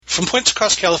From points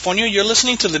across California, you're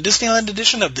listening to the Disneyland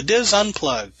edition of the Diz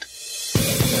Unplugged.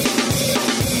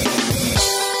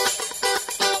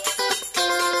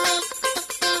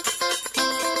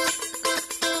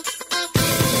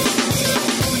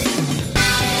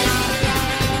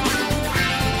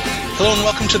 Hello and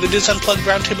welcome to the Diz Unplugged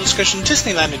Roundtable Discussion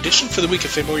Disneyland edition for the week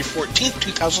of February 14th,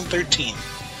 2013.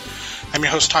 I'm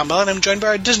your host, Tom Bell, and I'm joined by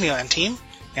our Disneyland team,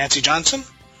 Nancy Johnson,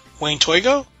 Wayne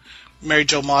Toigo, Mary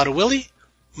Jo Matta-Willie,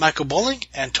 Michael Bowling,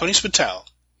 and Tony Spatel.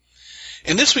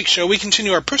 In this week's show, we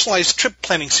continue our personalized trip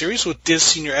planning series with Diz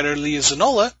senior editor Leah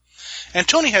Zanola, and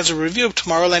Tony has a review of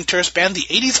Tomorrowland Terrace band The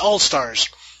 80s All-Stars.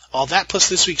 All that plus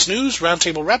this week's news,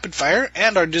 Roundtable Rapid Fire,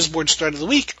 and our Diz Board Start of the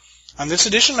Week on this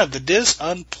edition of the Diz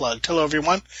Unplugged. Hello,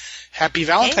 everyone. Happy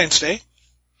Valentine's Day.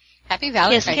 Happy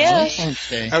Valentine's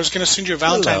Day. I was going to send you a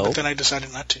Valentine, but then I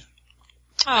decided not to.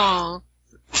 Oh,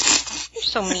 you're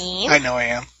so mean. I know I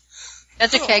am.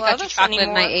 That's okay. I got you chocolate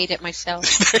and I ate it myself.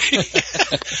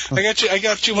 I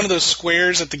got you one of those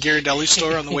squares at the Ghirardelli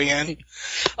store on the way in.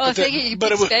 Oh, I think you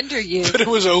big spender, you. But it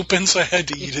was open, so I had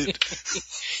to eat it.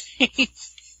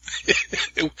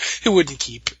 It wouldn't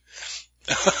keep.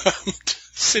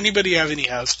 Does anybody have any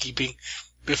housekeeping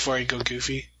before I go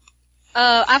goofy?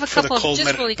 I have a couple of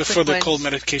just really quick before the ones. cold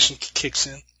medication kicks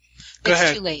in. Go ahead.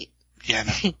 It's too late. Yeah,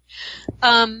 I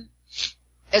know.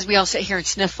 As we all sit here and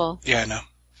sniffle. Yeah, I know.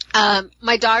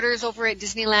 My daughter's over at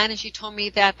Disneyland, and she told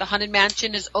me that the Haunted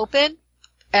Mansion is open.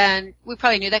 And we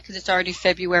probably knew that because it's already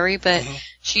February, but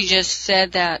she just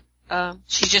said that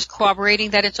she's just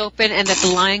corroborating that it's open and that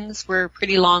the lines were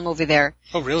pretty long over there.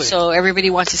 Oh, really? So everybody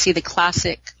wants to see the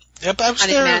classic. Yep, I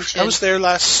was there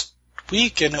last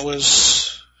week, and it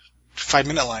was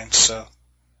 5-minute lines, so.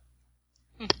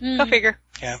 Go figure.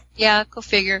 Yeah. Yeah, go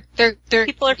figure. They're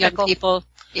people are young fickle. people.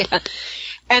 Yeah.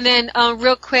 And then,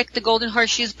 real quick, the Golden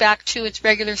Horseshoe's back to its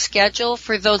regular schedule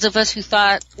for those of us who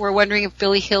were wondering if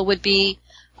Billy Hill would be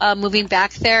moving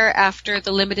back there after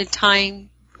the limited time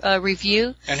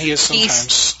review. And he is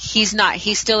sometimes. He's not.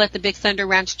 He's still at the Big Thunder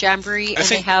Ranch Jamboree, and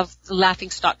they have the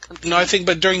Laughing Stock Company. No, I think,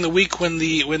 but during the week when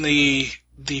the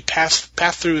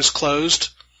path through is closed,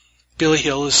 Billy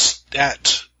Hill is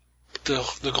at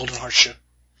the Golden Horseshoe.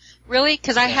 Really?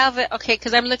 Because I have it. Okay,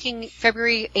 because I'm looking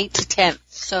February 8th to 10th.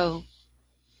 So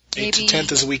 8th to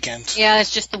 10th is a weekend. Yeah,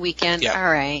 it's just the weekend. Yeah. All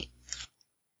right.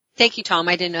 Thank you, Tom.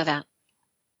 I didn't know that.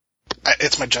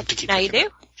 It's my job to keep. Now you do.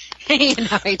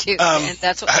 Now I do. And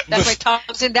that's why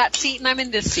Tom's in that seat and I'm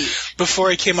in this seat. Before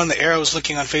I came on the air, I was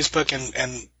looking on Facebook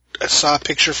and I saw a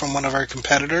picture from one of our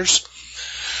competitors.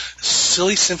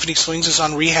 Silly Symphony Swings is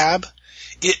on rehab.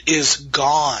 It is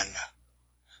gone.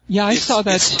 Yeah, I saw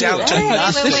that it's too. down to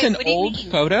nothing. Is this an old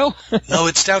photo? No,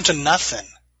 it's down to nothing.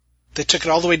 They took it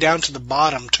all the way down to the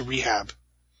bottom to rehab.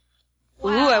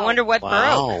 Wow. Ooh, I wonder what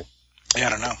broke. Yeah, I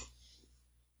don't know.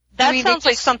 That sounds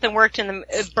like something broke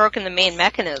in the main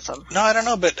mechanism. No, I don't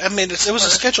know, but I mean, it was a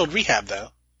scheduled rehab, though.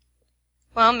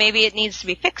 Well, maybe it needs to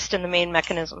be fixed in the main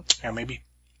mechanism. Yeah, maybe.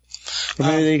 Or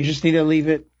maybe they just need to leave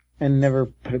it and never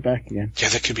put it back again. Yeah,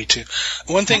 that could be too.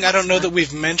 One thing I don't know that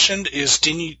we've mentioned is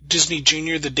Disney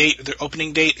Junior. The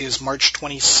opening date is March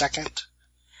 22nd.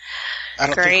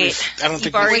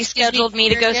 You've already scheduled me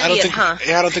to go see it, huh?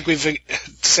 Yeah, I don't think we've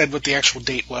said what the actual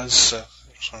date was, so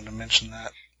I just wanted to mention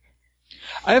that.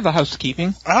 I have a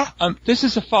housekeeping. This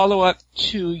is a follow-up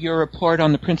to your report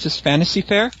on the Princess Fantasy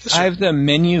Fair. Yes, I have the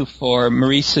menu for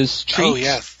Maurice's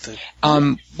treats. Oh,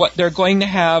 yeah. What they're going to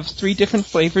have 3 different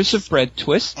flavors of bread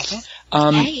twists.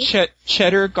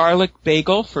 Cheddar garlic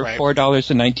bagel for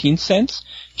 $4.19,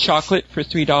 chocolate for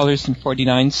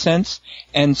 $3.49,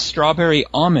 and strawberry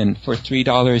almond for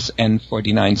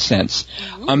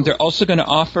 $3.49. They're also going to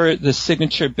offer the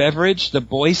signature beverage, the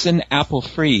Boysen Apple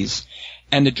Freeze.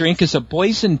 And the drink is a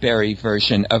boysenberry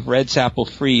version of Red's Apple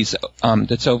Freeze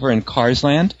that's over in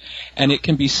Carsland. And it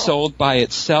can be sold by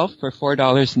itself for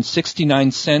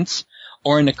 $4.69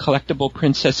 or in a collectible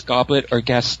Princess Goblet or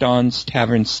Gaston's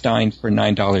Tavern Stein for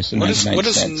 $9.99. What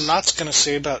is Knott's going to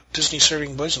say about Disney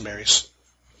serving boysenberries?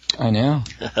 I know.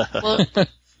 Well,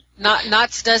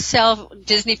 Knott's does sell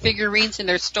Disney figurines in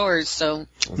their stores, so.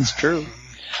 That's true.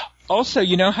 Also,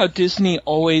 you know how Disney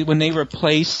always, when they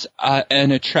replace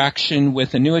an attraction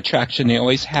with a new attraction, they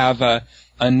always have a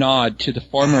nod to the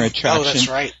former attraction. Oh, that's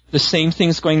right. The same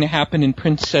thing's going to happen in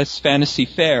Princess Fantasy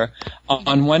Fair.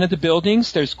 On one of the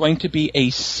buildings, there's going to be a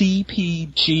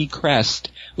CPG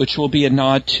crest, which will be a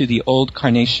nod to the old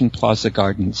Carnation Plaza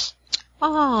Gardens.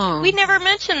 Oh. We never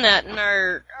mentioned that in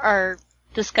our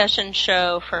discussion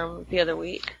show from the other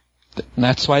week. And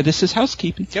that's why this is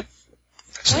housekeeping. Yep.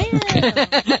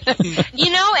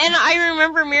 And I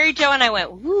remember Mary Jo and I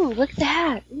went, ooh, look at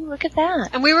that. Ooh, look at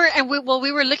that. And we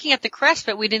were looking at the crest,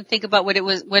 but we didn't think about what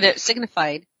it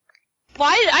signified. Well,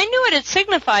 I knew what it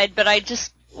signified, but I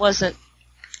just wasn't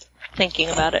thinking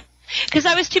about it. Because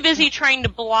I was too busy trying to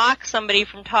block somebody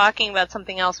from talking about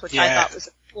something else, which I thought was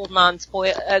a cool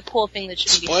cool thing that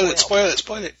shouldn't be spoiled.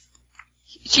 Spoil it.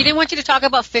 She didn't want you to talk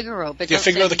about Figaro, but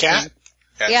Figaro the cat?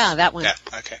 Yeah, that one. Yeah,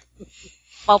 okay.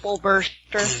 Bubble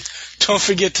burster. Don't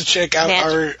forget to check out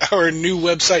our new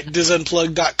website,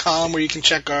 disunplug.com, where you can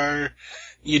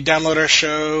you download our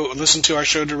show, listen to our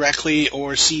show directly,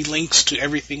 or see links to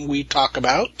everything we talk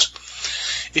about.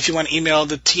 If you want to email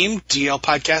the team,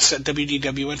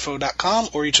 dlpodcast@wdwinfo.com,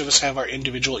 or each of us have our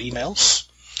individual emails.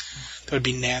 That would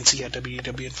be Nancy at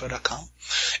wdwinfo.com.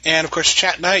 And, of course,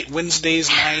 Chat Night, Wednesdays,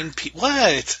 9 p.m.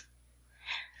 What?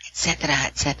 Etc.,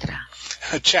 etc.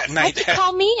 Chat Night.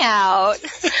 Call me out.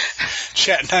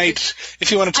 Chat Night.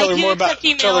 If you want to tell her more about...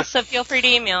 so feel free to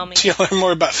email me. Tell her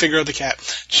more about Figaro the Cat.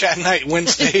 Chat Night,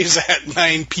 Wednesdays at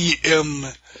 9 p.m.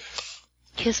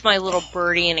 Kiss my little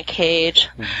birdie in a cage.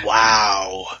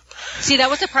 Wow. See, that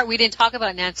was the part we didn't talk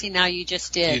about, Nancy. Now you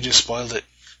just did. You just spoiled it.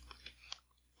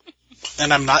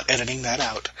 And I'm not editing that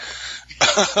out.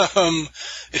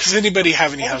 Does anybody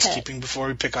have any housekeeping before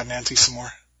we pick on Nancy some more?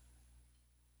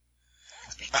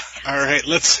 All right,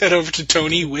 let's head over to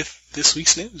Tony with this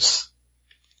week's news.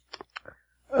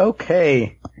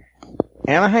 Okay.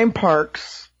 Anaheim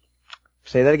Parks.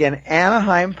 Say that again.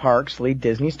 Anaheim Parks lead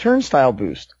Disney's turnstile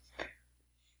boost.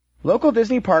 Local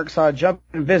Disney parks saw a jump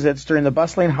in visits during the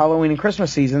bustling Halloween and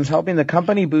Christmas seasons, helping the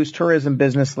company boost tourism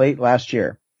business late last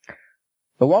year.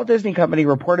 The Walt Disney Company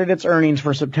reported its earnings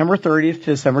for September 30th to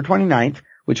December 29th,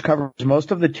 which covers most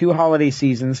of the 2 holiday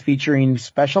seasons, featuring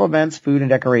special events, food, and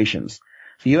decorations.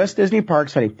 The U.S. Disney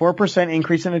parks had a 4%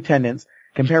 increase in attendance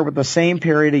compared with the same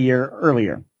period a year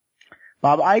earlier.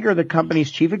 Bob Iger, the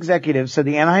company's chief executive, said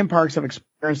the Anaheim parks have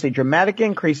experienced a dramatic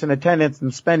increase in attendance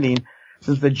and spending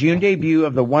since the June debut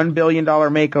of the $1 billion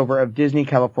makeover of Disney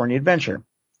California Adventure.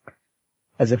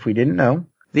 As if we didn't know,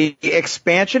 the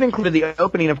expansion included the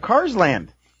opening of Cars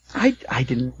Land. I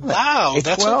didn't. Wow,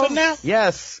 that's open now?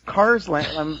 Yes, Cars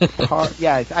Land.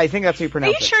 Yeah, I think that's how you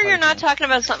pronounce it. Are you sure you're not talking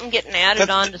about something getting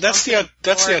added on to that's something?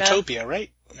 That's the Autopia,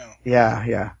 right? No.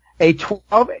 Yeah. A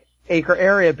 12-acre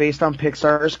area based on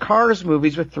Pixar's Cars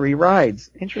movies with 3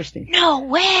 rides. Interesting. No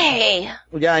way!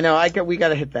 Yeah, I know. We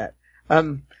gotta hit that.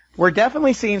 We're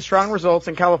definitely seeing strong results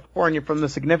in California from the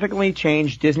significantly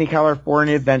changed Disney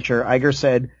California Adventure, Iger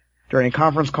said during a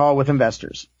conference call with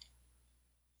investors.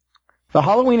 The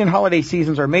Halloween and holiday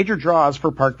seasons are major draws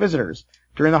for park visitors.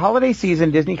 During the holiday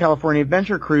season, Disney California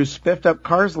Adventure crews spiffed up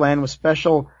Cars Land with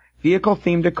special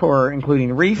vehicle-themed decor,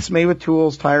 including wreaths made with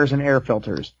tools, tires, and air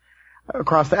filters.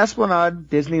 Across the Esplanade,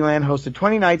 Disneyland hosted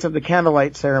 20 nights of the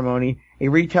candlelight ceremony, a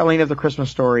retelling of the Christmas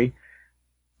story,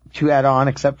 to add on,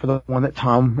 except for the one that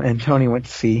Tom and Tony went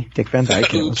to see, Dick Van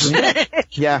Dyke.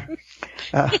 Yeah.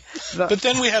 But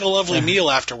then we had a lovely meal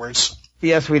afterwards.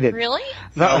 Yes, we did. Really?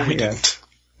 No, we didn't.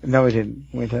 No, we didn't.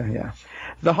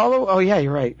 Oh, yeah,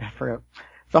 you're right. I forgot.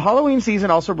 The Halloween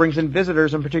season also brings in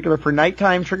visitors, in particular for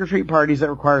nighttime trick-or-treat parties that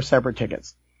require separate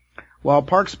tickets. While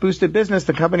parks boosted business,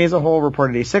 the company as a whole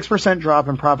reported a 6% drop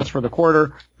in profits for the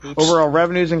quarter. Oops. Overall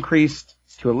revenues increased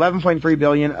to $11.3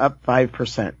 billion, up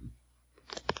 5%.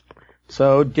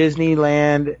 So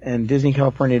Disneyland and Disney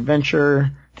California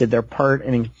Adventure did their part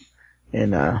in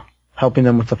helping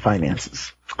them with the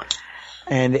finances.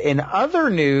 And in other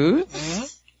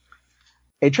news,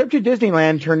 a trip to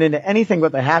Disneyland turned into anything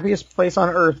but the happiest place on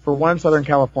earth for one Southern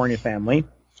California family.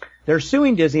 They're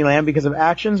suing Disneyland because of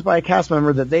actions by a cast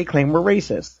member that they claim were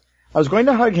racist. I was going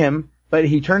to hug him, but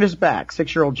he turned his back,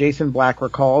 6-year-old Jason Black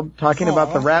recalled, talking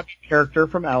about the rap character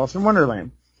from Alice in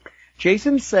Wonderland.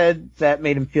 Jason said that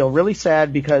made him feel really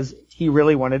sad because he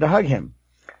really wanted to hug him.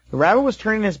 The rabbit was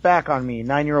turning his back on me,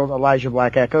 9-year-old Elijah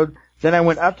Black echoed. Then I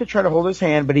went up to try to hold his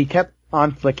hand, but he kept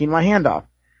on flicking my hand off.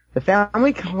 The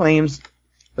family claims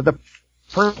that the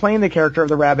person playing the character of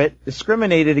the rabbit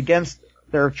discriminated against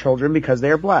their children because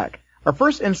they are black. Our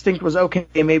first instinct was, okay,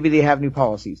 maybe they have new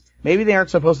policies. Maybe they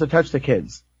aren't supposed to touch the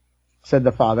kids, said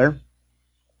the father.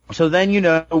 So then,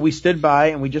 we stood by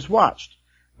and we just watched.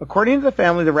 According to the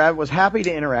family, the rabbit was happy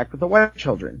to interact with the white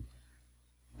children.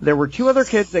 There were 2 other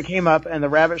kids that came up, and the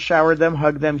rabbit showered them,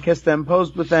 hugged them, kissed them,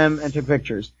 posed with them, and took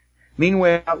pictures.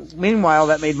 Meanwhile,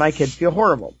 that made my kids feel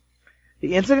horrible.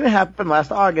 The incident happened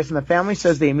last August, and the family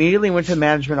says they immediately went to the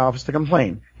management office to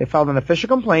complain. They filed an official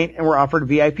complaint and were offered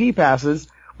VIP passes,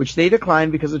 which they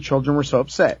declined because the children were so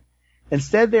upset.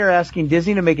 Instead, they are asking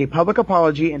Disney to make a public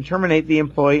apology and terminate the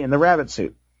employee in the rabbit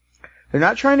suit. They're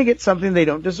not trying to get something they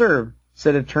don't deserve,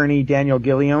 said attorney Daniel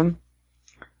Gillion.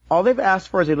 All they've asked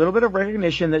for is a little bit of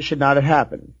recognition that should not have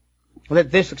happened. A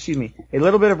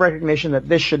little bit of recognition that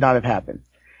this should not have happened.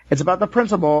 It's about the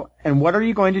principle, and what are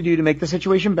you going to do to make the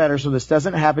situation better so this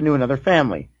doesn't happen to another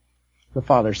family? The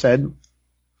father said.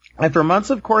 After months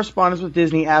of correspondence with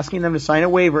Disney asking them to sign a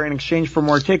waiver in exchange for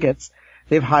more tickets,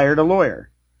 they've hired a lawyer.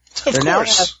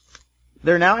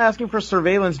 They're now asking for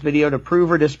surveillance video to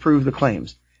prove or disprove the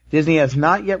claims. Disney has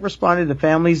not yet responded to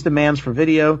families' demands for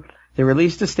video. They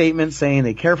released a statement saying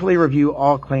they carefully review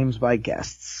all claims by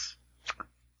guests.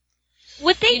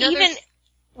 Would they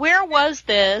where was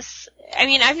this? I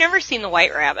mean, I've never seen the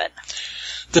White Rabbit.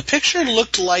 The picture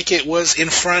looked like it was in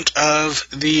front of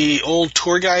the old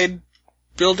tour guide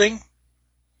building.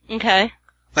 Okay.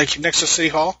 Like next to City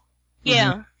Hall.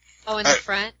 Yeah. Mm-hmm. Oh, in the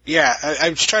front? Yeah, I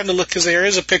was trying to look, because there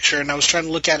is a picture, and I was trying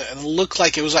to look at it, and it looked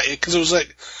like it was like, because it was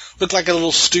like, looked like a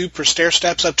little stoop or stair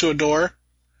steps up to a door.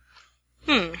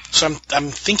 So I'm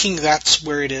thinking that's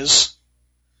where it is.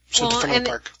 So at the front of the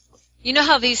park. You know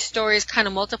how these stories kind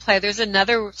of multiply? There's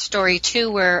another story,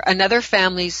 too, where another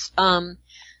family's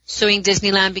suing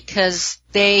Disneyland because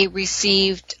they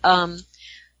received,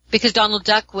 because Donald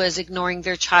Duck was ignoring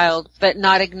their child, but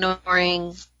not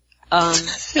ignoring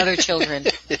other children.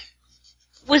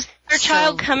 Was their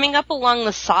child coming up along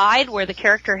the side where the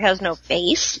character has no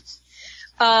face?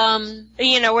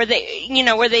 Where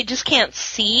they just can't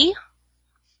see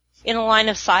in a line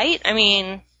of sight? I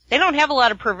mean, they don't have a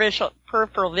lot of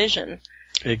peripheral vision.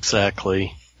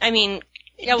 Exactly. I mean,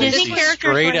 Disney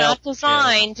characters were not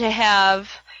designed to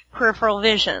have peripheral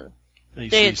vision.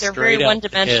 They're very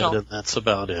one-dimensional. And that's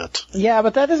about it. Yeah,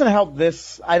 but that doesn't help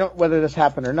this. Whether this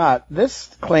happened or not. This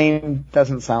claim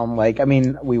doesn't sound like,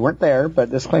 we weren't there, but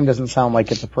this claim doesn't sound like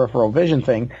it's a peripheral vision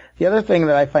thing. The other thing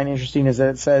that I find interesting is that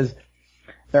it says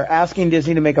they're asking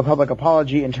Disney to make a public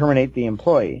apology and terminate the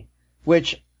employee,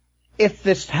 which, if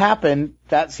this happened,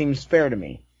 that seems fair to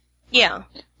me. Yeah.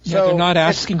 So they're not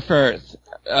asking for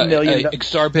an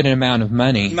exorbitant amount of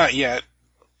money. Not yet.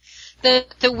 The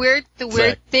weird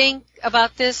thing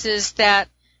about this is that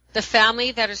the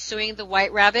family that is suing the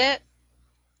White Rabbit,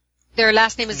 their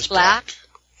last name is Black,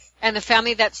 and the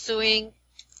family that's suing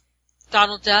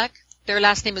Donald Duck, their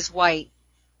last name is White.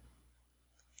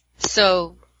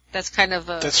 So that's kind of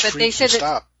a. That's but freaky. They said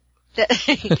Stop.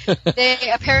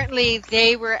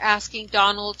 They were asking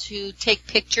Donald to take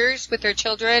pictures with their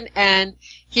children, and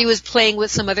he was playing with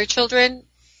some other children.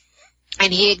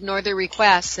 And he ignored their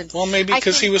requests. And well, maybe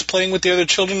because he was playing with the other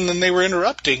children and then they were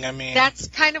interrupting. That's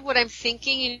kind of what I'm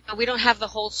thinking. We don't have the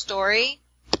whole story.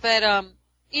 But,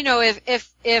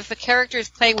 if a character is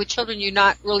playing with children, you're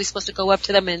not really supposed to go up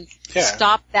to them and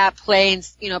stop that play and,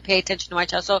 pay attention to my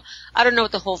child. So I don't know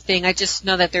what the whole thing. I just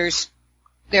know that there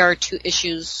are two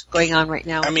issues going on right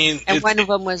now. And one of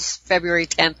them was February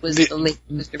 10th was the late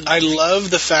Mr. I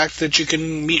love the fact that you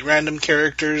can meet random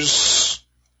characters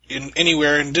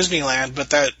anywhere in Disneyland,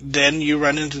 but then you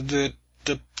run into the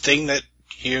thing that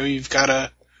you've got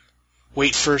to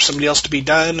wait for somebody else to be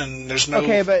done, and there's no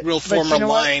real form of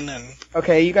line.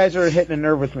 Okay, you guys are hitting a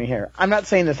nerve with me here. I'm not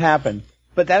saying this happened,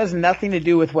 but that has nothing to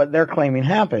do with what they're claiming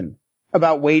happened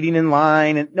about waiting in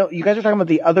line. No, you guys are talking about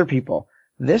the other people.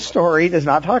 This story does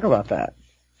not talk about that.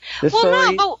 They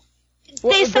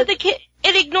said the kid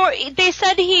They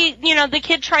said the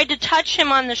kid tried to touch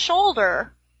him on the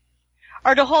shoulder.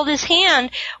 Or to hold his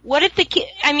hand. What if the kid,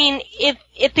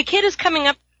 if the kid is coming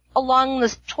up along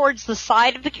towards the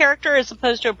side of the character as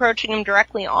opposed to approaching him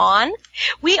directly on,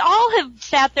 we all have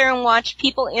sat there and watched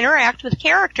people interact with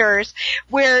characters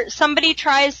where somebody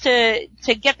tries to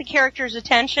get the character's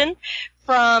attention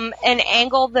from an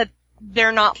angle that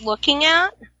they're not looking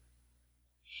at.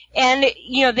 And,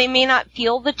 they may not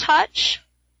feel the touch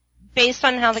based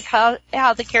on how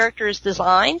the character is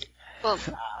designed. Well,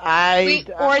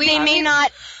 they may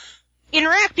not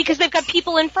interact because they've got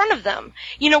people in front of them.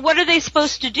 What are they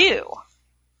supposed to do?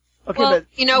 Okay, well,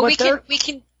 but we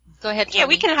can go ahead. Tommy. Yeah,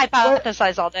 we can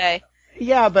hypothesize all day.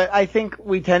 Yeah, but I think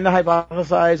we tend to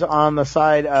hypothesize on the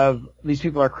side of these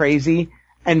people are crazy,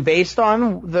 and based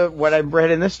on what I've read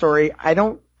in this story,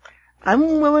 I'm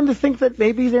willing to think that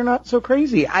maybe they're not so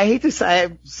crazy. I hate to say,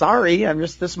 I'm sorry,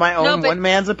 this is my own one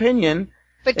man's opinion.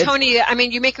 But Tony,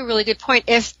 you make a really good point.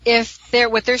 If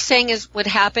what they're saying is what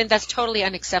happened, that's totally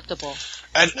unacceptable.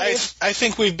 And I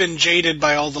think we've been jaded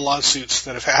by all the lawsuits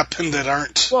that have happened that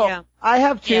aren't. Well, yeah. I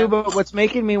have too, but what's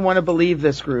making me want to believe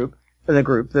this family,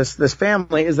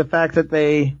 is the fact that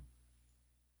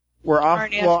were off.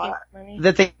 Aren't Well, asking for money.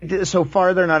 that so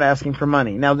far they're not asking for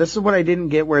money. Now this is what I didn't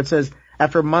get, where it says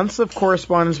after months of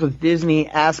correspondence with Disney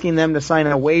asking them to sign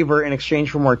a waiver in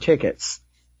exchange for more tickets,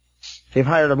 they've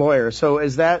hired a lawyer. So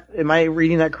am I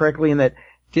reading that correctly in that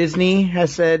Disney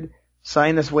has said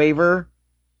sign this waiver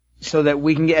so that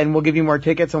we can get, and we'll give you more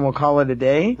tickets and we'll call it a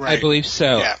day? Right. I believe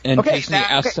so. Yeah. And Disney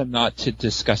asked them not to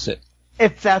discuss it.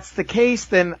 If that's the case,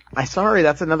 then that's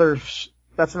another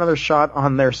shot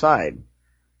on their side.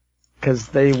 Cause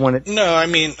they want it. No, I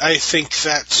mean, I think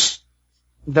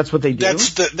That's what they do?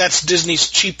 That's Disney's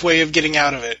cheap way of getting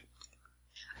out of it.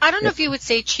 I don't know if you would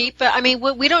say cheap, but I mean,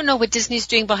 we don't know what Disney's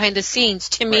doing behind the scenes.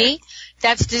 To me,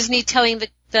 that's Disney telling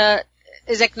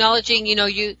is acknowledging,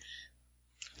 you.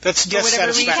 That's guest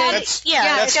satisfaction. That's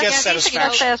guest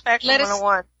satisfaction. Satisfaction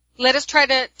 101. Let us try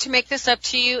to make this up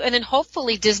to you, and then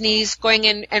hopefully Disney's going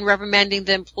in and reprimanding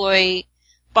the employee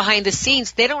behind the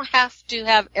scenes. They don't have to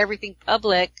have everything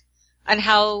public on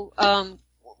how,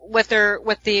 what their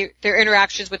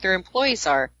interactions with their employees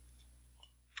are.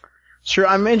 Sure,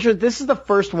 I'm interested. This is the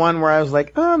first one where I was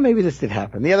like, oh, maybe this did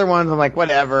happen. The other ones, I'm like,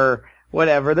 whatever.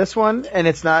 This one, and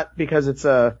it's not because it's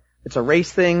a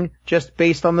race thing, just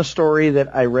based on the story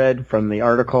that I read from the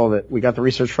article that we got the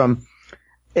research from.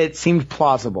 It seemed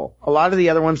plausible. A lot of the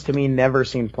other ones to me never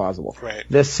seemed plausible. Right.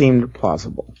 This seemed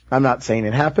plausible. I'm not saying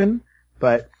it happened,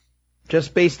 but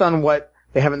just based on what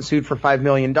they haven't sued for $5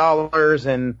 million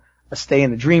and a stay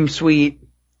in the Dream Suite,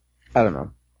 I don't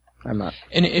know. I'm not.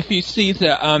 And if you see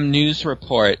the news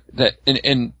report that,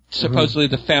 and supposedly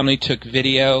the family took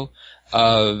video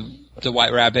of the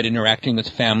White Rabbit interacting with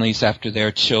families after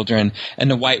their children,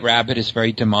 and the White Rabbit is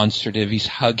very demonstrative. He's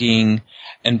hugging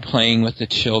and playing with the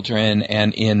children,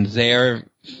 and in their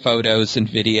photos and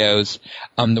videos,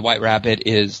 the White Rabbit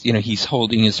is, he's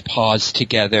holding his paws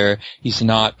together. He's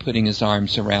not putting his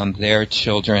arms around their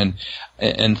children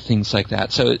and things like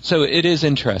that. So it is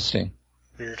interesting.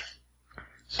 Weird.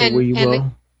 So we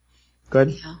will.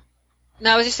 Good. Yeah.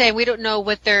 No, I was just saying we don't know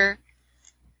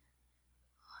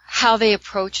how they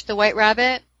approach the White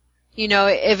Rabbit.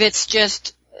 If it's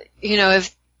just,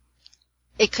 if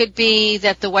it could be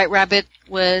that the White Rabbit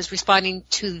was responding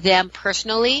to them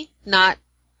personally, not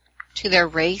to their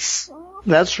race.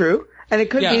 That's true. And it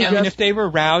could be I mean, if they were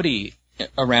rowdy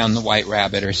around the White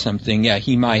Rabbit or something,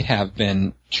 he might have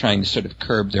been trying to sort of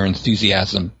curb their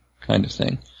enthusiasm kind of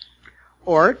thing.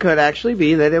 Or it could actually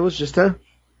be that it was just a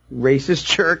racist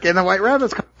jerk in the White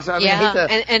Rabbit's costume. I mean, I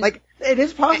hate to, it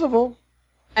is possible.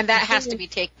 And that has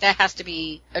to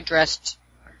be addressed.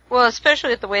 Well,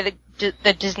 especially with the way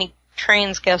that Disney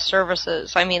trains guest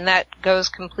services. I mean, that goes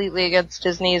completely against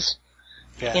Disney's,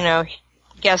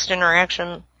 guest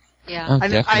interaction. Yeah.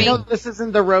 Oh, I know this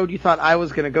isn't the road you thought I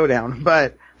was going to go down,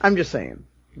 but I'm just saying.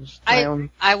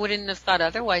 I wouldn't have thought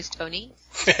otherwise, Tony.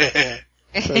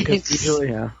 Usually,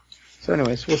 yeah. So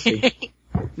anyways, we'll see.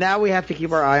 Now we have to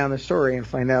keep our eye on the story and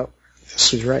find out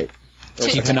who's right.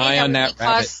 Keep an eye on that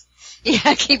rabbit.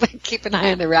 Yeah, keep an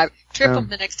eye on the rabbit. Trip him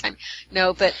the next time.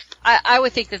 No, but I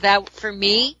would think that for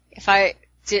me, if I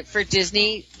did for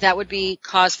Disney, that would be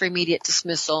cause for immediate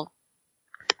dismissal.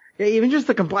 Yeah, even just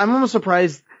the complaint. I'm almost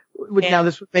surprised. Now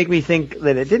this would make me think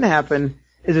that it didn't happen.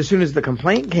 Is as soon as the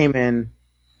complaint came in,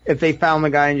 if they found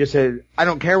the guy and just said, "I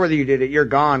don't care whether you did it, you're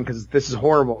gone because this is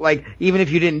horrible." Like even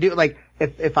if you didn't do it, like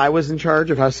if I was in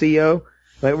charge, if I was CEO,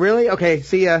 like really, okay,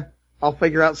 see ya. I'll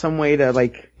figure out some way to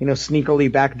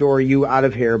sneakily backdoor you out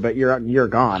of here, but you're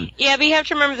gone. Yeah, but you have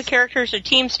to remember the characters are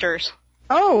Teamsters.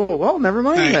 Oh, well, never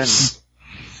mind then.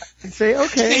 I'd say,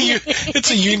 okay. It's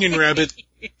a union rabbit.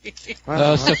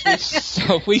 Wow. So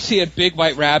if we see a big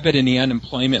White Rabbit in the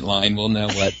unemployment line, we'll know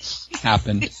what's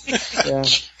happened. Yeah.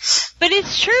 But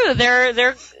it's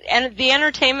true. And the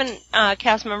entertainment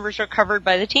cast members are covered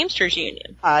by the Teamsters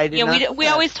Union. I did not know we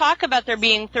that. always talk about there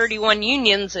being 31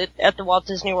 unions at the Walt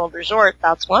Disney World Resort.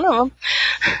 That's one of them.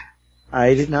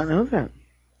 I did not know that.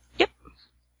 Yep.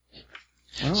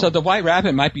 Oh. So the White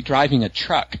Rabbit might be driving a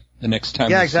truck the next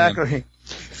time. Yeah, we see him. exactly.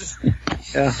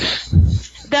 Yeah.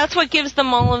 That's what gives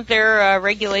them all of their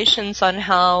regulations on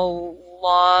how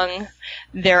long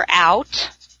they're out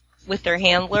with their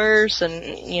handlers and,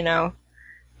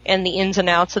 and the ins and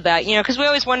outs of that. Because we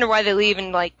always wonder why they leave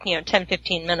in 10,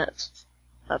 15 minutes.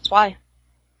 That's why.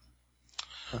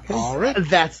 Okay. All right.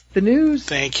 That's the news.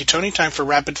 Thank you, Tony. Time for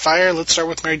rapid fire. Let's start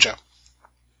with Mary Jo.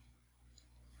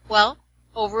 Well,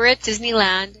 over at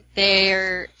Disneyland,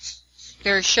 they're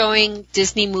showing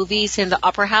Disney movies in the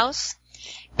Opera House.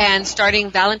 And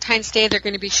starting Valentine's Day, they're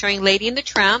going to be showing Lady and the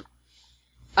Tramp.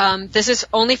 This is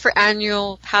only for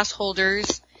annual pass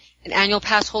holders. And annual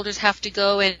pass holders have to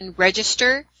go and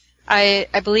register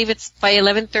I believe it's by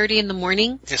 11:30 in the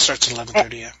morning. It starts at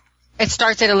 11:30, yeah. It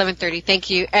starts at 11:30, thank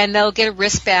you. And they'll get a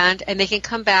wristband, and they can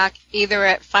come back either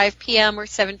at 5 p.m. or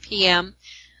 7 p.m.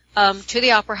 To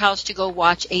the Opera House to go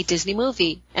watch a Disney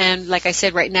movie. And like I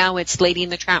said, right now it's Lady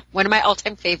and the Tramp, one of my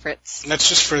all-time favorites. And that's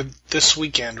just for this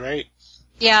weekend, right?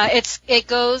 Yeah, it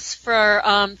goes for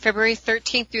February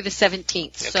 13th through the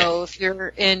 17th. Okay. So if you're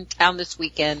in town this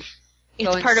weekend,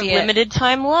 it's part of Limited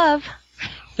Time Love.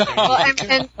 Well,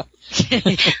 and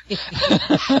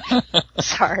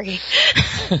sorry.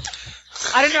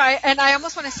 I don't know. I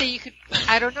almost want to say you could.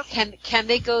 I don't know. Can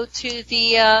they go to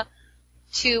the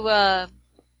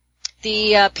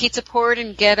pizza port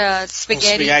and get a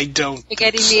spaghetti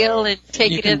meal and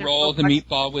take it in? You can roll the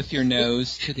meatball with your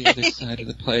nose to the other side of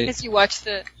the plate as you watch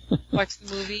the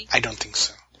movie. I don't think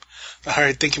so. All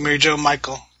right, thank you, Mary Jo.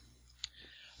 Michael.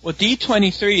 Well,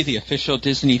 D23, the official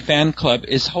Disney fan club,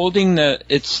 is holding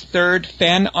its third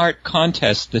fan art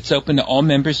contest that's open to all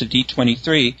members of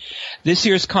D23. This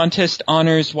year's contest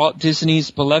honors Walt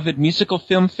Disney's beloved musical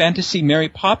film fantasy Mary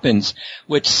Poppins,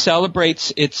 which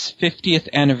celebrates its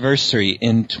 50th anniversary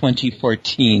in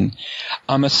 2014.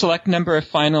 A select number of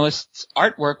finalists'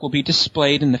 artwork will be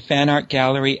displayed in the fan art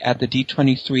gallery at the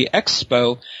D23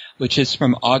 Expo, which is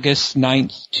from August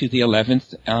 9th to the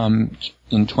 11th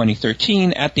in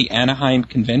 2013 at the Anaheim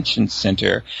Convention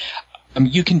Center.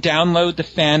 You can download the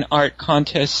fan art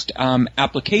contest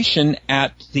application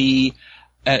at the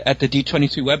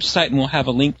D23 website, and we'll have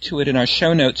a link to it in our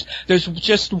show notes. There's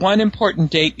just one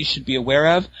important date you should be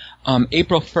aware of.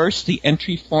 April 1st, the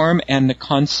entry form and the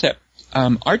concept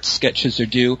art sketches are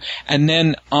due, and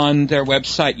then on their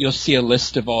website you'll see a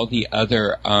list of all the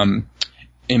other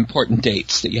important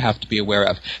dates that you have to be aware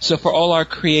of. So for all our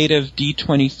creative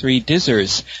D23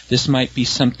 Dizzers, this might be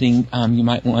something you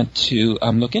might want to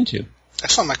look into.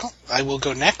 Excellent, Michael. I will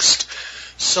go next.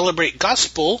 Celebrate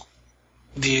Gospel.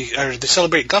 The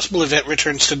Celebrate Gospel event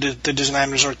returns to the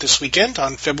Disneyland Resort this weekend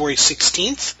on February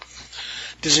 16th.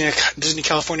 Disney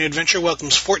California Adventure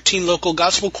welcomes 14 local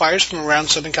gospel choirs from around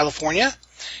Southern California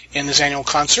in this annual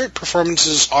concert.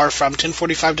 Performances are from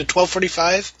 10:45 to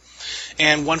 12:45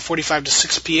 and 1:45 to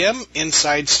 6 p.m.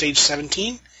 inside Stage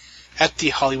 17 at the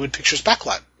Hollywood Pictures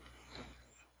backlot.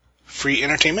 Free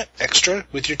entertainment, extra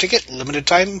with your ticket, limited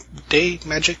time, day,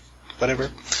 magic,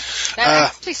 whatever.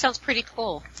 That actually sounds pretty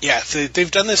cool. Yeah,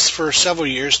 they've done this for several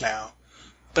years now,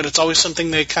 but it's always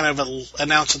something they kind of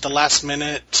announce at the last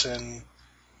minute, and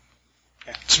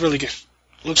yeah, it's really good.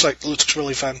 Looks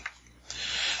really fun.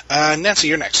 Nancy,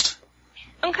 you're next.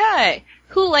 Okay.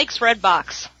 Who likes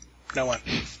Redbox? No one.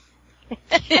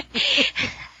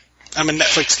 I'm a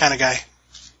Netflix kind of guy.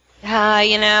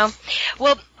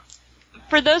 Well,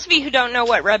 for those of you who don't know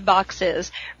what Redbox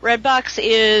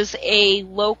is a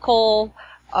local,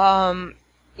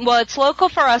 it's local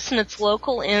for us and it's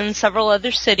local in several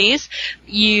other cities.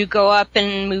 You go up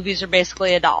and movies are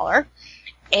basically $1.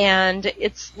 And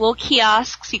it's little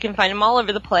kiosks. You can find them all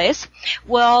over the place.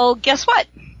 Well, guess what?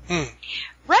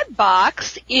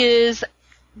 Redbox is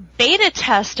beta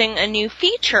testing a new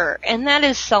feature, and that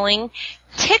is selling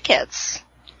tickets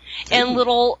and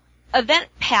little event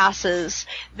passes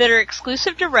that are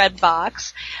exclusive to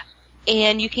Redbox,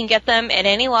 and you can get them at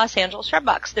any Los Angeles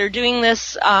Redbox. They're doing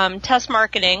this test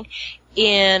marketing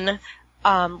in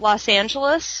Los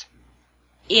Angeles,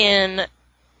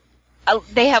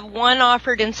 they have one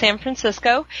offered in San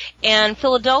Francisco, and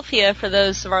Philadelphia, for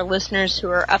those of our listeners who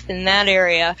are up in that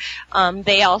area,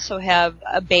 they also have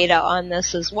a beta on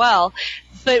this as well.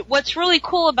 But what's really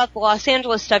cool about the Los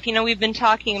Angeles stuff, we've been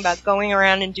talking about going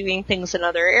around and doing things in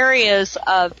other areas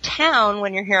of town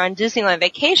when you're here on Disneyland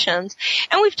vacations,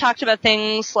 and we've talked about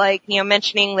things like,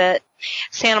 mentioning that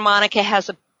Santa Monica has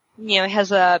a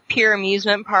Pier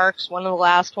amusement parks, one of the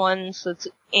last ones that's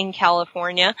in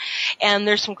California, and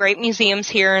there's some great museums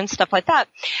here and stuff like that.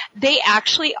 They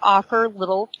actually offer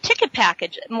little ticket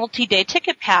packages, multi-day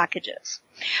ticket packages.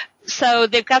 So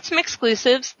they've got some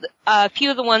exclusives. A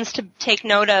few of the ones to take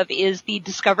note of is the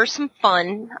Discover Some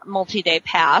Fun multi-day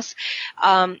pass.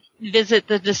 Visit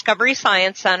the Discovery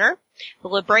Science Center, the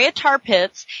La Brea Tar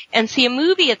Pits, and see a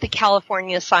movie at the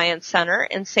California Science Center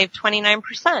and save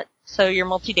 29%. So your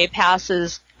multi-day pass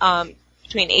is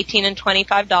between $18 and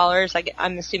 $25.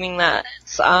 I'm assuming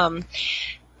that's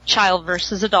child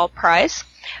versus adult price.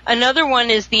 Another one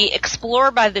is the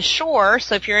Explore by the Shore.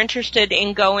 So if you're interested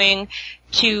in going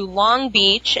to Long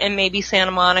Beach and maybe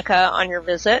Santa Monica on your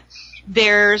visit,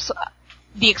 there's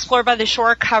the Explore by the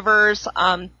Shore covers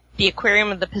the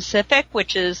Aquarium of the Pacific,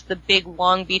 which is the big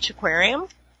Long Beach Aquarium,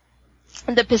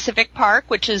 the Pacific Park,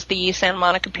 which is the Santa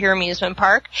Monica Pier Amusement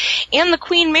Park, and the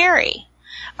Queen Mary.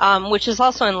 which is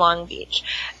also in Long Beach.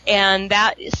 And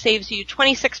that saves you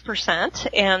 26%,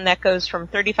 and that goes from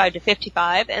 35 to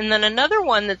 55. And then another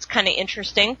one that's kind of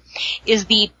interesting is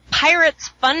the Pirates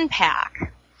Fun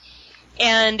Pack.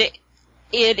 And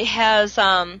it has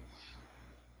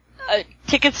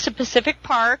tickets to Pacific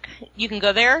Park. You can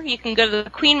go there. You can go to the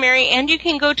Queen Mary, and you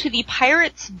can go to the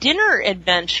Pirates Dinner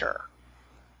Adventure.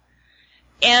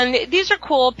 And these are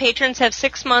cool. Patrons have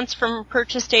 6 months from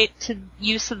purchase date to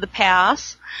use of the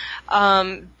pass.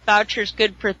 Vouchers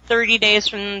good for 30 days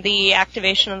from the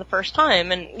activation of the first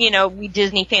time. And, we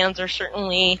Disney fans are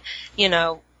certainly,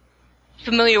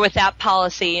 familiar with that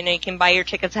policy. You can buy your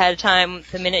tickets ahead of time.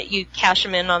 The minute you cash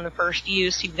them in on the first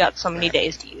use, you've got so many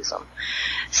days to use them.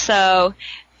 So,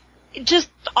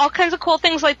 just all kinds of cool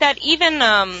things like that. Even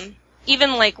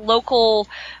like local,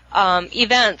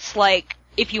 events, like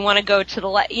if you want to go to the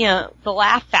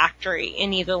Laugh Factory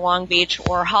in either Long Beach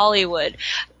or Hollywood,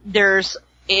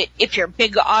 if you're a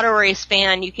big auto race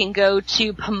fan, you can go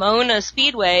to Pomona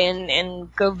Speedway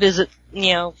and go visit,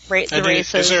 the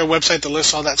races. Is there a website that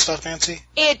lists all that stuff, Nancy?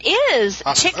 It is.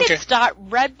 Awesome.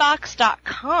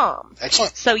 Tickets.redbox.com.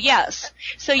 Excellent. So yes.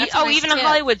 So nice even a tip.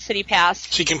 Hollywood City Pass.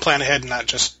 So you can plan ahead and not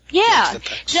just... Yeah,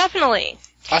 definitely.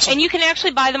 Awesome. And you can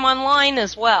actually buy them online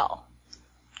as well.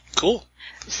 Cool.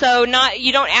 So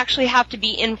you don't actually have to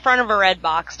be in front of a red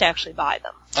box to actually buy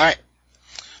them. All right.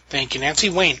 Thank you, Nancy.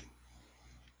 Wayne.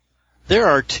 There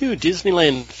are 2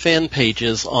 Disneyland fan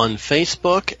pages on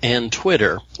Facebook and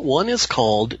Twitter. One is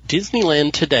called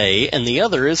Disneyland Today, and the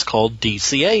other is called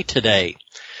DCA Today.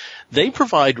 They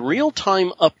provide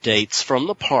real-time updates from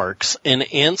the parks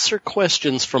and answer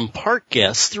questions from park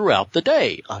guests throughout the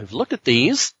day. I've looked at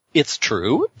these. It's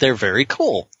true. They're very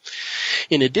cool.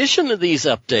 In addition to these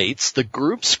updates, the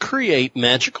groups create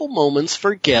magical moments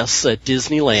for guests at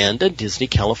Disneyland and Disney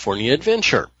California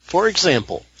Adventure. For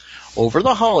example, over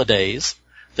the holidays,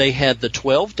 they had the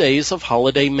 12 Days of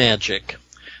Holiday Magic.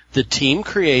 The team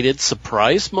created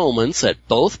surprise moments at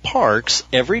both parks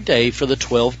every day for the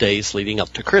 12 days leading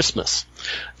up to Christmas.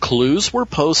 Clues were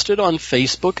posted on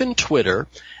Facebook and Twitter,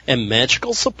 and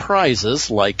magical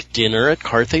surprises like dinner at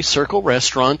Carthay Circle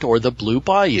Restaurant or the Blue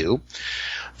Bayou,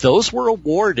 those were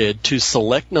awarded to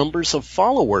select numbers of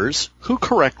followers who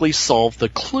correctly solved the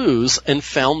clues and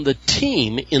found the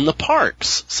team in the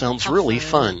parks. Sounds really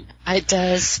fun. It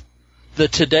does. The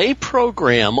Today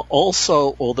program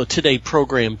the Today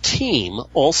program team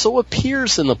also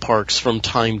appears in the parks from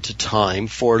time to time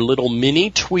for little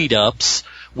mini tweet-ups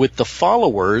with the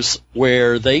followers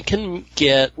where they can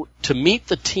get to meet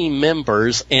the team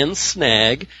members and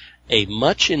snag a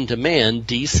much-in-demand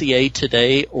DCA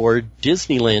Today or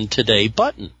Disneyland Today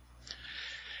button.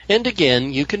 And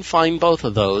again, you can find both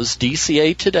of those,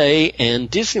 DCA Today and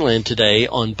Disneyland Today,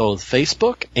 on both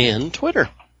Facebook and Twitter.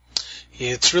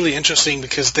 Yeah, it's really interesting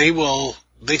because they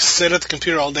sit at the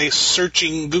computer all day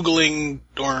searching, Googling,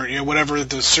 or whatever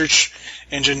the search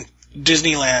engine,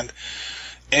 Disneyland.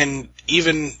 And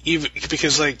even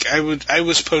because I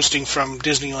was posting from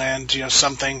Disneyland,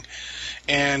 something,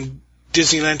 and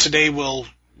Disneyland Today will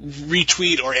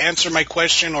retweet or answer my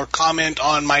question or comment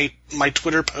on my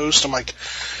Twitter post. I'm like,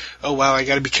 oh wow, I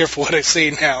got to be careful what I say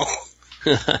now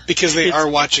because they are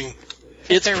watching.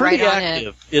 It's pretty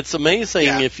active. It's amazing.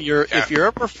 Yeah. If you're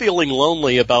ever feeling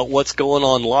lonely about what's going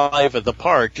on live at the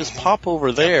park, just pop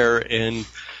over there and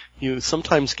you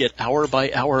sometimes get hour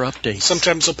by hour updates.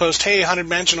 Sometimes they'll post, "Hey, Haunted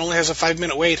Mansion only has a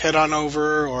 5-minute wait. Head on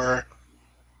over." Or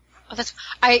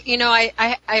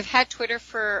I've had Twitter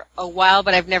for a while,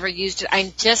 but I've never used it.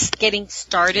 I'm just getting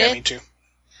started. Yeah, me too.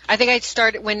 I think I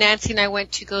started when Nancy and I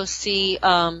went to go see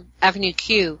Avenue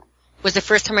Q. Was the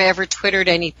first time I ever Twittered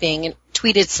anything and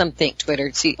tweeted something.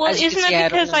 Twittered. See, well, isn't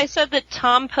it because I said that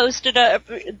Tom posted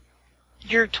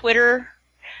your Twitter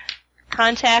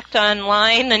contact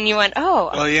online, and you went,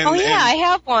 I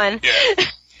have one.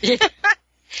 Yeah.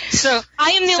 So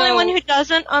I am the only one who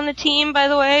doesn't on the team, by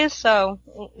the way. So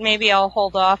maybe I'll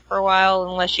hold off for a while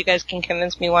unless you guys can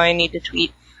convince me why I need to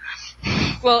tweet.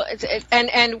 Well,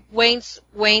 and Wayne's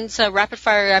rapid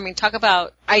fire. I mean, talk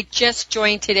about. I just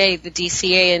joined today the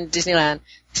DCA in Disneyland.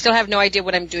 Still have no idea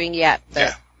what I'm doing yet.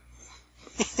 Yeah.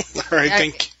 All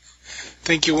right.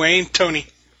 Thank you, Wayne. Tony.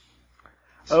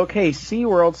 Okay,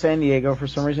 SeaWorld San Diego. For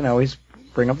some reason, I always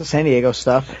bring up the San Diego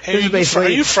stuff. Hey, are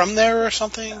you from there or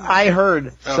something? I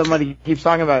heard somebody keeps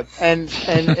talking about it. And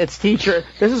it's teacher.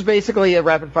 This is basically a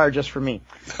rapid fire just for me.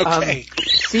 Okay.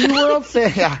 SeaWorld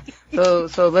San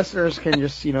So listeners can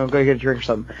just, go get a drink or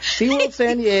something. SeaWorld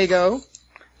San Diego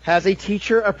has a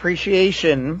teacher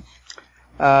appreciation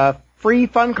free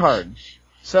fun card.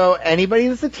 So anybody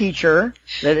that's a teacher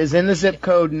that is in the zip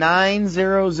code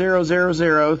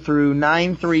 90000 through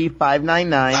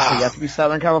 93599, so you have to be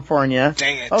Southern California.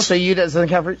 Dang it. Oh, so you Southern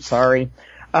California, sorry.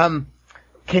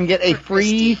 Can get a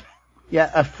free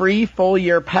full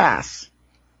year pass.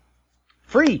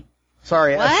 Free.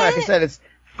 Sorry, What? like I said, it's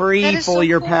free That is full so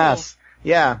year cool. pass.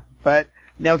 Yeah, but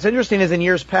now what's interesting is in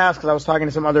years past, because I was talking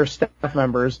to some other staff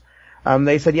members,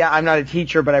 they said, yeah, I'm not a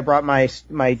teacher, but I brought my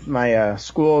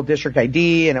school district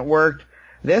ID and it worked.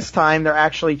 This time they're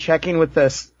actually checking with the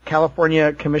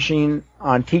California Commission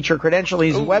on Teacher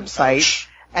Credentialing's website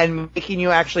and making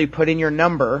you actually put in your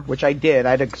number, which I did.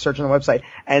 I had to search on the website,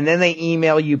 and then they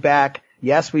email you back,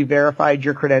 yes, we verified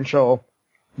your credential,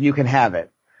 you can have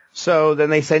it. So then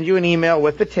they send you an email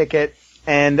with the ticket,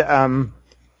 and on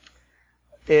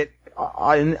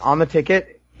the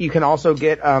ticket you can also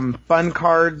get fun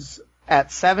cards at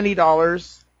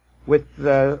 $70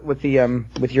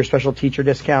 with your special teacher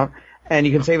discount, and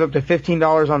you can save up to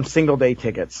 $15 on single day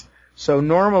tickets. So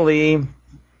normally,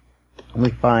 let me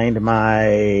find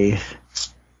the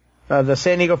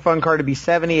San Diego Fun card to be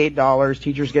 $78.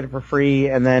 Teachers get it for free,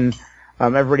 and then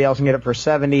everybody else can get it for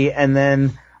 $70. And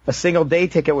then a single day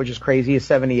ticket, which is crazy, is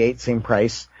 $78, same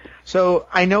price. So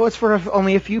I know it's for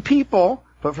only a few people,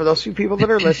 but for those few people that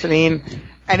are listening,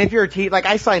 and if you're a teacher, like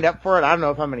I signed up for it, I don't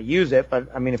know if I'm going to use it, but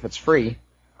I mean if it's free.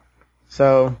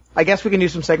 So I guess we can do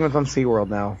some segments on SeaWorld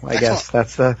now. I guess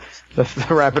that's the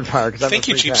rapid fire. Thank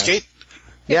you, cheapskate.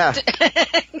 Yeah.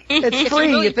 It's free.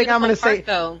 really You think I'm going to say,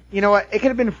 though. you know what, it could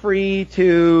have been free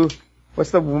to,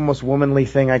 what's the most womanly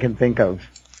thing I can think of?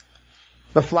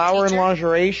 The flower and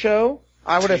lingerie show?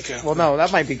 I would have, well no,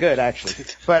 that might be good actually.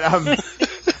 But,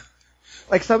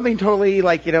 like something totally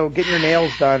like, getting your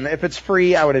nails done. If it's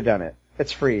free, I would have done it.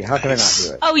 It's free. How can I not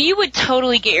do it? Oh, you would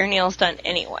totally get your nails done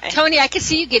anyway. Tony, I can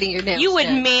see you getting your nails You would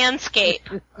done.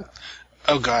 manscape.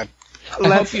 Oh, God.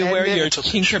 I hope you wear your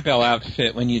Tinkerbell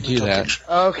outfit when you do that.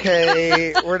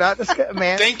 Okay, we're not discussing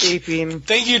manscaping.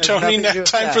 Thank you, Tony. Now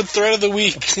time for Thread of the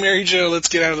Week. Mary Jo, let's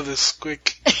get out of this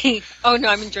quick. Oh no,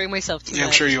 I'm enjoying myself tonight. Yeah,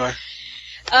 I'm sure you are.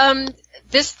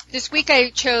 This week I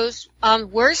chose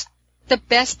where's the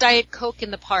best Diet Coke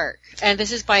in the park, and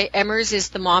this is by Emmers is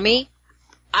the mommy.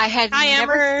 Hi,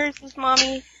 Emmers is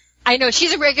mommy. I know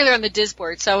she's a regular on the Diz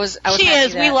board, so I was. She happy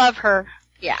is. that- We love her.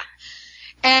 Yeah.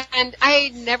 And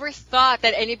I never thought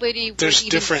that anybody would There's even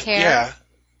different, care, yeah.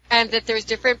 and that there's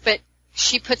different. But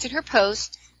she puts in her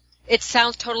post. It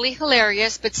sounds totally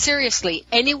hilarious, but seriously,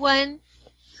 anyone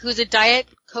who's a Diet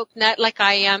Coke nut like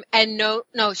I am, and no,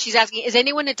 she's asking, is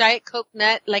anyone a Diet Coke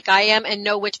nut like I am and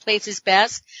know which place is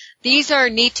best? These are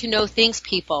need to know things,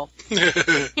 people.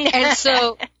 And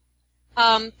so,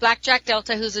 Blackjack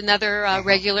Delta, who's another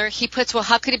regular, he puts, well,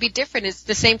 how could it be different? It's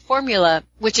the same formula,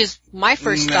 which is my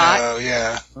first thought. Oh,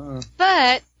 yeah.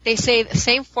 But they say the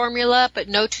same formula, but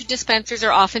no two dispensers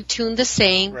are often tuned the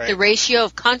same. Right. The ratio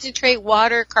of concentrate,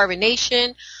 water,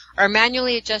 carbonation are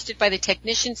manually adjusted by the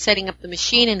technician setting up the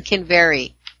machine and can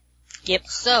vary. Yep.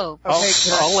 So,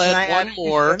 I'll add one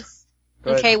more.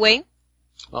 okay, Wayne?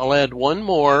 I'll add one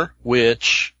more,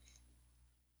 which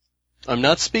I'm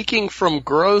not speaking from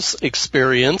gross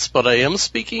experience, but I am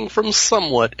speaking from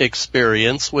somewhat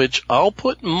experience, which I'll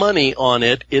put money on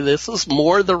it. This is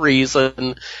more the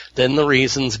reason than the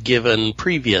reasons given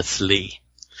previously.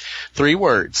 3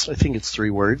 words. I think it's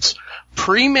 3 words.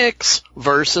 Premix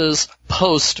versus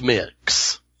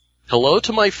post-mix. Hello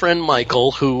to my friend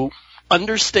Michael, who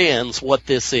understands what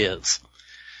this is.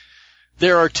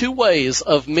 There are 2 ways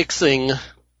of mixing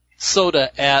soda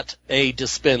at a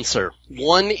dispenser.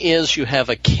 One is you have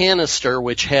a canister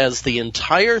which has the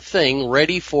entire thing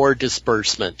ready for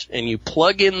disbursement, and you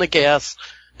plug in the gas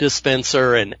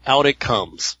dispenser and out it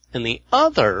comes. And the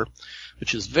other,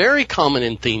 which is very common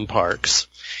in theme parks,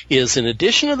 is in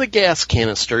addition to the gas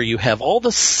canister, you have all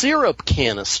the syrup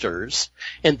canisters,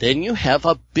 and then you have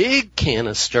a big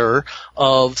canister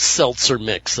of seltzer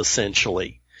mix,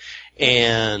 essentially.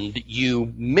 And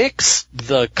you mix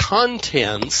the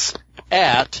contents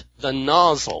at the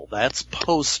nozzle. That's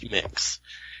post-mix.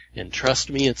 And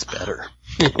trust me, it's better.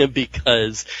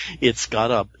 Because it's got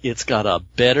a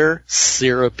better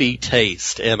syrupy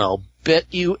taste. And I'll bet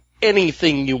you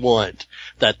anything you want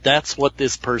that's what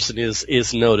this person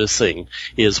is noticing,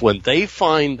 is when they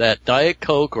find that Diet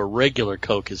Coke or regular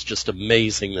Coke is just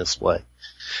amazing this way.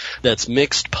 That's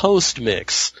mixed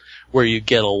post-mix, where you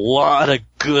get a lot of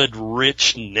good,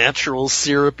 rich, natural,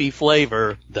 syrupy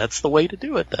flavor. That's the way to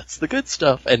do it. That's the good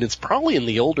stuff. And it's probably in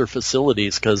the older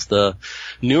facilities, because the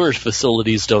newer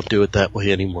facilities don't do it that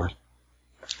way anymore.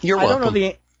 You're welcome. I don't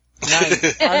know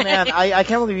nice. Oh, man, I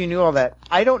can't believe you knew all that.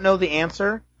 I don't know the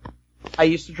answer, I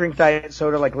used to drink diet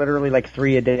soda literally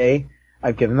 3 a day.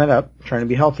 I've given that up, trying to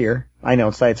be healthier. I know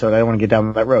it's diet soda. I don't want to get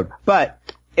down that road. But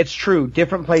it's true.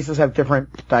 Different places have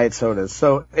different diet sodas.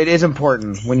 So it is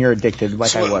important when you're addicted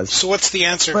I was. So what's the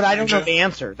answer? But I don't know the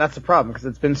answer. That's the problem because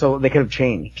it's been they could have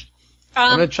changed.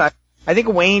 I'm going to check. I think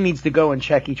Wayne needs to go and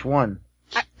check each one.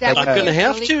 I'm going to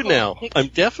have to now. I'm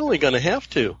definitely going to have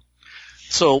to.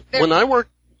 So when I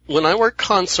work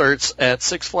concerts at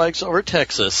Six Flags Over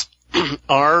Texas,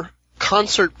 our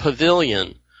concert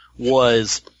pavilion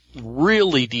was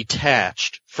really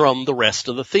detached from the rest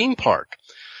of the theme park.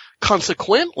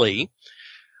 Consequently,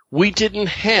 we didn't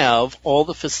have all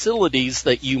the facilities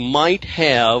that you might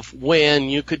have when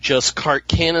you could just cart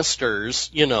canisters,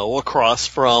 across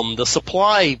from the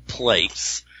supply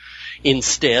place.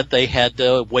 Instead, they had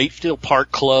to wait till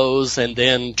park close and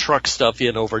then truck stuff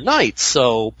in overnight.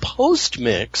 So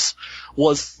post-mix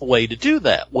was the way to do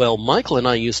that. Well, Michael and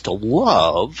I used to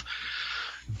love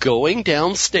going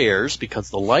downstairs because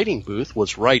the lighting booth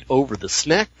was right over the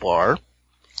snack bar.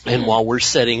 And while we're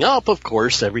setting up, of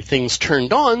course, everything's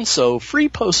turned on, so free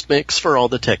post-mix for all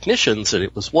the technicians, and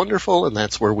it was wonderful, and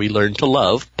that's where we learned to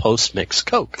love post-mix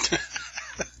Coke.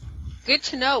 Good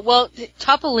to know. Well,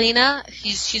 Topolina,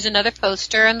 she's another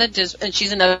poster on and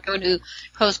she's another one who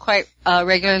posts quite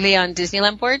regularly on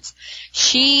Disneyland boards.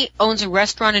 She owns a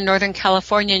restaurant in Northern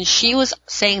California, and she was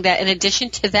saying that in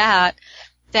addition to that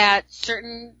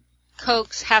certain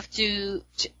Cokes have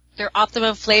their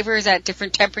optimum flavors at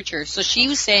different temperatures. So she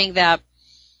was saying that,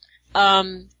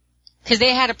 cause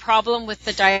they had a problem with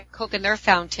the Diet Coke in their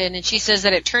fountain, and she says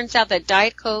that it turns out that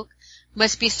Diet Coke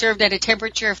must be served at a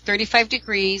temperature of 35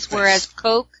 degrees, whereas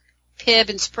Coke, Pib,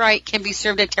 and Sprite can be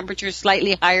served at temperatures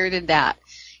slightly higher than that.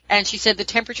 And she said the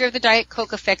temperature of the Diet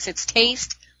Coke affects its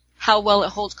taste, how well it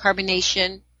holds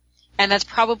carbonation, and that's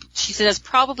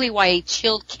probably why a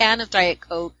chilled can of Diet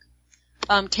Coke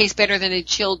tastes better than a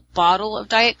chilled bottle of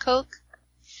Diet Coke.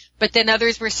 But then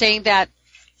others were saying that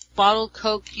bottled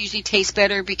Coke usually tastes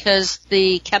better because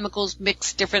the chemicals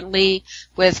mix differently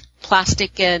with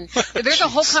plastic, and there's a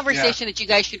whole conversation that you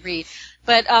guys should read.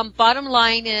 But bottom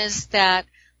line is that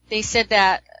they said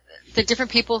that the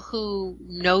different people who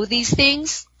know these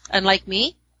things, unlike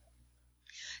me,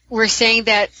 were saying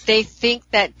that they think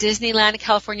that Disneyland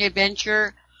California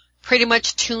Adventure pretty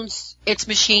much tunes its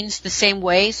machines the same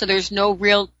way, so there's no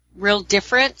real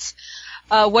difference.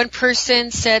 One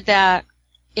person said that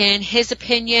in his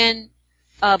opinion,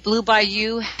 Blue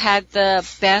Bayou had the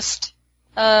best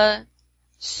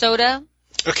soda.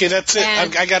 Okay, that's it.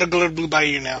 I gotta go to Blue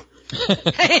Bayou now.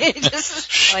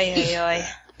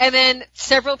 And then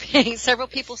several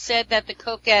people said that the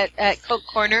Coke at Coke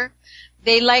Corner,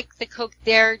 they like the Coke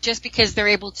there just because they're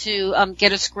able to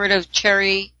get a squirt of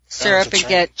cherry syrup and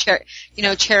get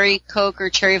cherry Coke or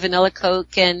cherry vanilla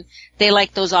Coke, and they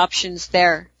like those options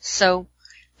there. So,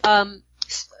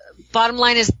 bottom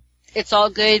line is it's all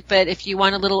good, but if you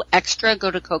want a little extra,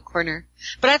 go to Coke Corner.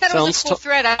 But I thought it was a cool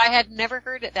thread. I had never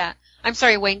heard of that. I'm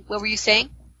sorry, Wayne, what were you saying?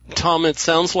 Tom, it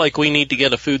sounds like we need to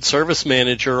get a food service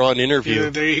manager on interview. Yeah,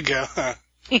 there you go.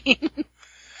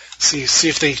 See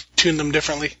if they tune them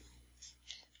differently.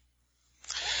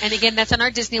 And again, that's on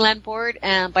our Disneyland board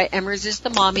by Emmers is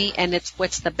the Mommy, and it's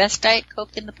what's the best Diet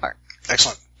Coke in the park.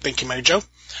 Excellent. Thank you, Mary Jo.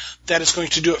 That is going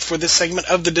to do it for this segment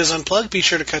of the Diz Unplugged. Be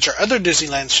sure to catch our other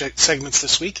Disneyland segments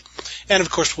this week. And,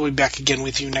 of course, we'll be back again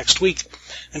with you next week.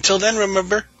 Until then,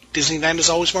 remember, Disneyland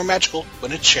is always more magical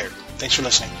when it's shared. Thanks for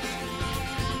listening.